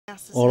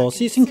俄羅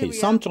斯星期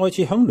三再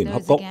次向聯合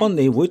國安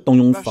理會動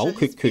用否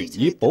決權，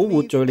以保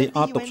護敘利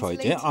亞獨裁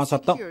者阿薩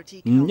德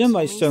唔因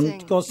為上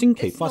個星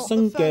期發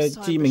生嘅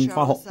致命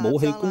化學武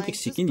器攻擊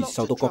事件而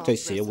受到國際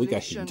社會嘅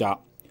譴責。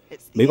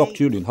美國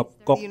駐聯合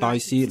國大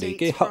使尼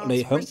基克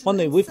利向安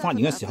理會發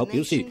言嘅時候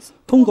表示，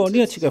通過呢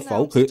一次嘅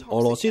否決，俄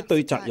羅斯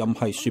對責任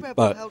係說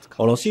不，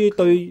俄羅斯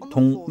對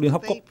同聯合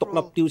國獨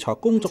立調查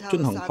工作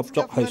進行合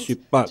作係說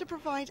不，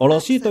俄羅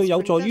斯對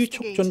有助於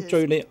促進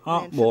敘利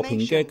亞和平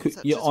嘅決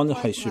議案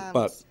係說不。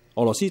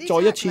俄羅斯再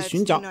一次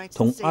選擇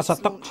同阿薩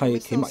德係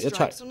企埋一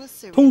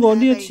齊。通過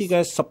呢一次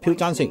嘅10票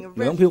贊成、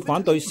2票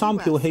反對、3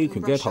票棄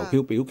權嘅投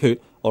票表決，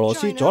俄羅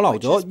斯阻撓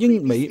咗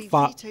英美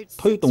法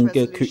推動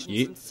嘅決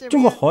議。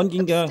中國罕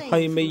見嘅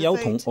係未有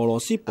同俄羅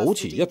斯保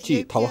持一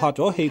致，投下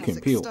咗棄權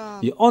票，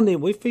而安理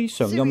會非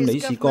常任理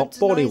事國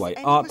玻利維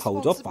亞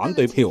投咗反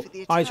對票，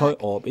埃塞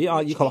俄比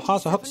亞以及哈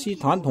薩克斯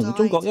坦同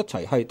中國一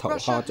齊係投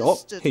下咗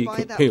棄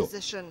權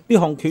票。呢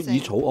項決議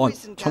草案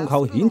尋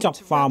求譴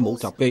責化武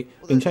襲擊，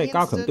並且係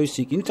加強對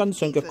事件真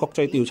相嘅國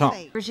際調查。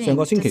上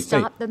個星期四，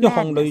一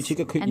項類似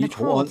嘅決議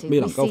草案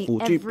未能夠付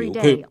諸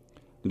表決。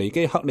尼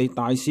基克利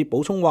大使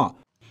補充話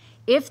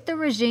：If the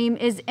regime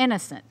is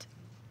innocent,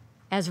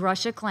 as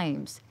Russia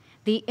claims,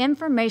 the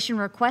information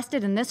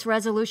requested in this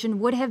resolution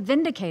would have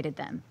vindicated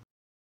them.